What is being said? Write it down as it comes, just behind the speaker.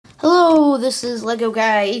Hello, this is Lego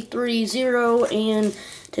Guy 830, and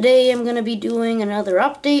today I'm going to be doing another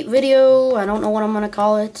update video. I don't know what I'm going to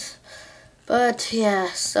call it, but yeah,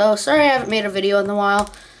 so sorry I haven't made a video in a while,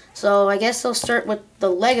 so I guess I'll start with the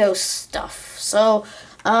Lego stuff. So,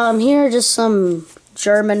 here are just some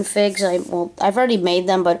German figs. I've already made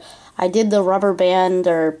them, but I did the rubber band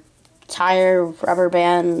or tire rubber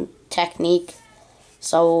band technique,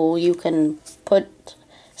 so you can put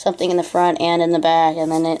something in the front and in the back, and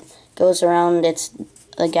then it goes around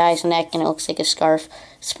the guy's neck and it looks like a scarf.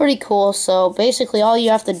 It's pretty cool. So basically all you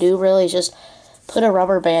have to do really is just put a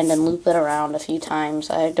rubber band and loop it around a few times.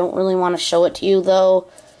 I don't really want to show it to you though.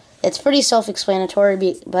 It's pretty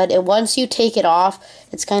self-explanatory, but once you take it off,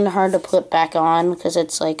 it's kind of hard to put back on because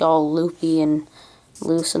it's like all loopy and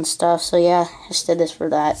loose and stuff. So yeah, I just did this for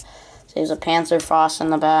that. So there's a Panzerfaust in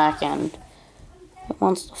the back, and it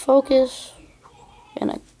wants to focus, and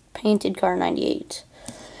a painted car 98.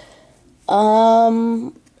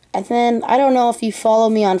 And then I don't know if you follow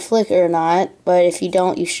me on Flickr or not, but if you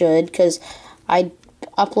don't, you should, because I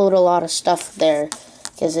upload a lot of stuff there,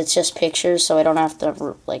 because it's just pictures, so I don't have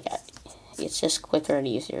to, like, it's just quicker and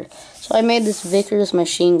easier. So I made this Vickers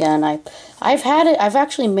machine gun. I've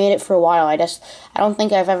actually made it for a while. I don't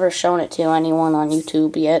think I've ever shown it to anyone on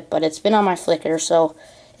YouTube yet, but it's been on my Flickr. So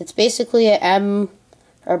it's basically a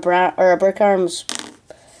Brick Arms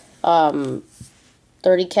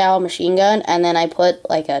 30 cal machine gun, and then I put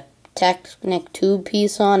like a Technic tube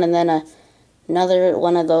piece on, and then another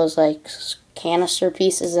one of those like canister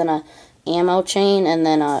pieces, and a ammo chain, and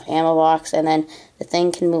then a ammo box, and then the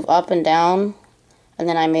thing can move up and down. And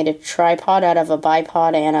then I made a tripod out of a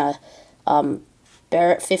bipod and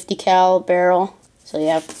a 50 cal barrel. So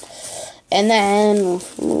yeah, and then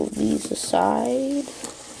we'll move these aside.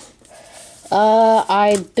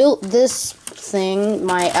 I built this thing,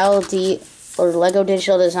 my LD or Lego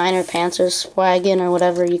Digital Designer Panzerwagen or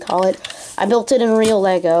whatever you call it. I built it in real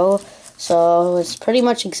Lego, so it's pretty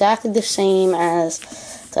much exactly the same as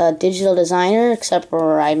the Digital Designer, except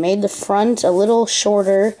for I made the front a little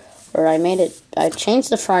shorter, or I changed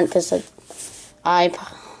the front because and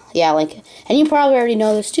you probably already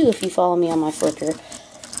know this too if you follow me on my Flickr.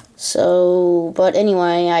 So, but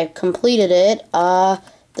anyway, I completed it. The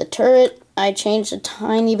turret I changed a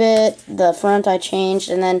tiny bit, the front I changed,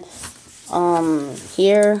 and then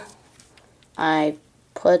here I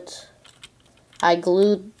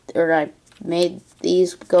made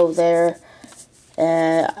these go there.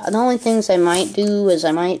 The only things I might do is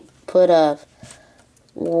I might put a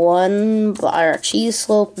cheese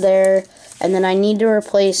slope there, and then I need to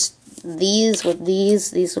replace these with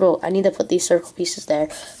these little, I need to put these circle pieces there,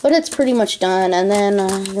 but it's pretty much done. And then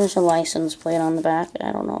there's a license plate on the back.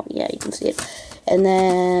 I don't know, yeah, you can see it. And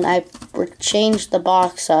then I changed the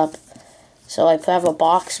box up, so I have a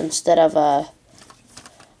box instead of a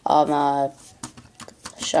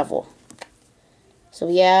shovel. So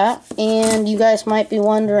yeah, and you guys might be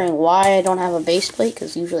wondering why I don't have a base plate,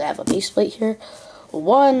 because usually I have a base plate here.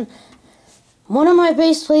 One of my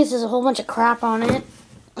base plates is a whole bunch of crap on it.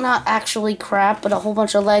 Not actually crap, but a whole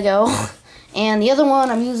bunch of Lego. And the other one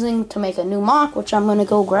I'm using to make a new mock, which I'm going to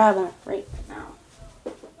go grab right now.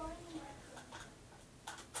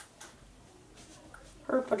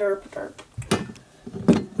 Herp-a-derp-a-derp.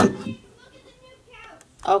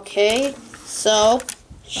 Okay, so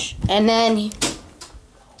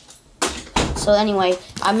anyway,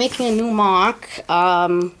 I'm making a new mock,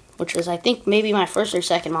 which is I think maybe my first or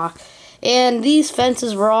second mock. And these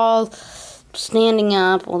fences were all standing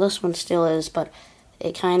up. Well, this one still is, but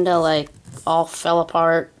it kind of like all fell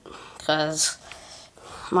apart because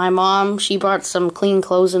my mom, she brought some clean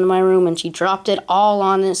clothes into my room and she dropped it all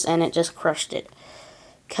on this and it just crushed it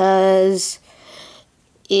because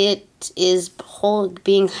it is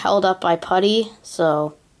being held up by putty.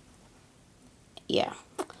 So yeah,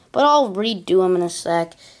 but I'll redo them in a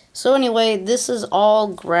sec. So anyway, this is all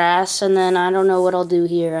grass, and then I don't know what I'll do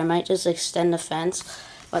here. I might just extend the fence.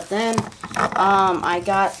 But then, I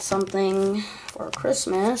got something for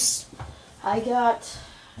Christmas. Here, I'll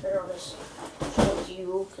just show it to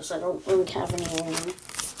you, because I don't really have any room.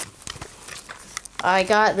 I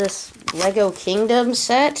got this Lego Kingdom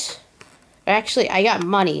set. Actually, I got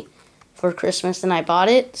money for Christmas, and I bought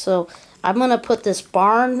it. So, I'm going to put this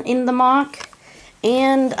barn in the mock.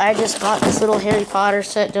 And I just bought this little Harry Potter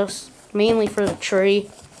set, just mainly for the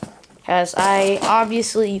tree. Because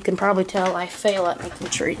obviously, you can probably tell, I fail at making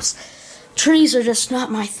trees. Trees are just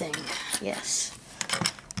not my thing. Yes.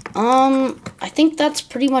 I think that's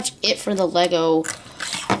pretty much it for the Lego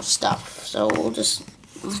stuff. So we'll just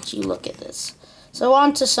let you look at this. So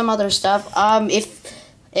on to some other stuff.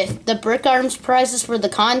 if the Brick Arms prizes for the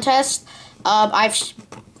contest, I've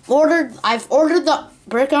ordered the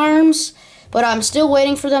Brick Arms, but I'm still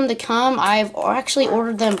waiting for them to come. I've actually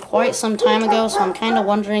ordered them quite some time ago, so I'm kind of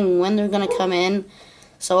wondering when they're gonna come in.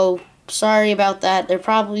 So sorry about that. They're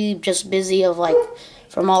probably just busy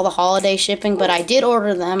from all the holiday shipping, but I did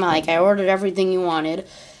order them. I ordered everything you wanted,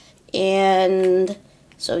 and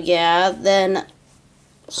so yeah,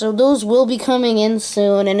 so those will be coming in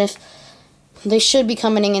soon, and if they should be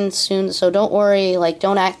coming in soon, so don't worry,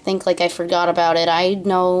 don't think like I forgot about it. I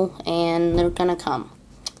know, and they're gonna come.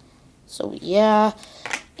 So yeah,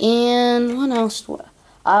 and what else?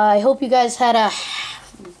 I hope you guys had a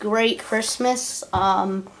great Christmas,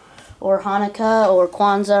 or Hanukkah, or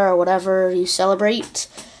Kwanzaa, or whatever you celebrate.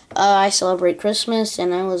 I celebrate Christmas,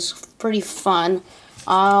 and it was pretty fun.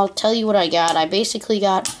 I'll tell you what I got. I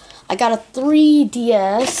got a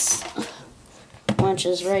 3DS, which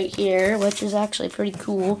is right here, which is actually pretty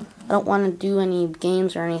cool. I don't want to do any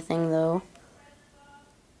games or anything, though.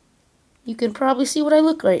 You can probably see what I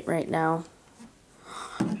look like right now.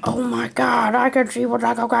 Oh my god, I can see what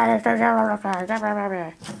I look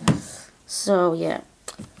like. So, yeah.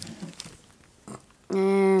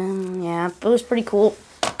 And, yeah, it was pretty cool.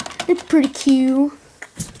 It's pretty cute.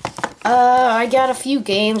 I got a few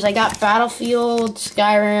games. I got Battlefield,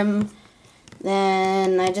 Skyrim,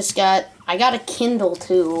 then I got a Kindle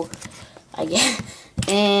too.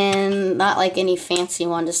 And not like any fancy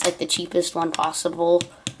one, just like the cheapest one possible.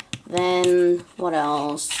 Then what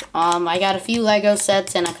else? I got a few Lego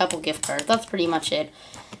sets and a couple gift cards. That's pretty much it.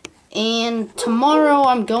 And tomorrow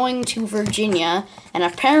I'm going to Virginia, and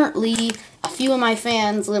apparently a few of my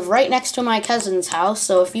fans live right next to my cousin's house,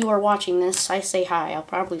 so if you are watching this, I say hi. I'll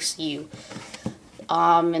probably see you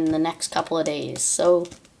in the next couple of days. So,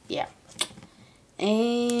 yeah.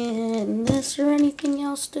 And is there anything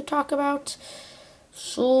else to talk about?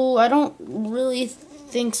 So, I don't really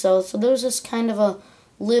think so. So, there's just kind of a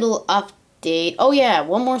little update. Oh, yeah,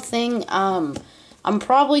 one more thing. I'm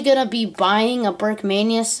probably gonna be buying a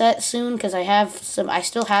Brickmania set soon because I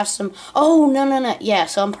still have some. Oh, no. Yeah,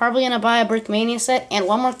 so I'm probably gonna buy a Brickmania set. And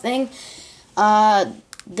one more thing,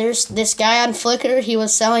 there's this guy on Flickr. He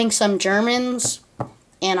was selling some Germans,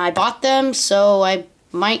 and I bought them. So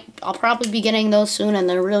I'll probably be getting those soon, and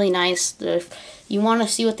they're really nice. If you want to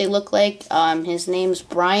see what they look like, his name's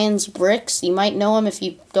Brian's Bricks. You might know him if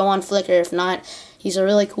you go on Flickr. If not, he's a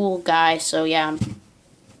really cool guy. So yeah.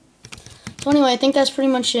 So anyway, I think that's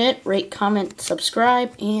pretty much it. Rate, comment,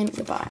 subscribe, and goodbye.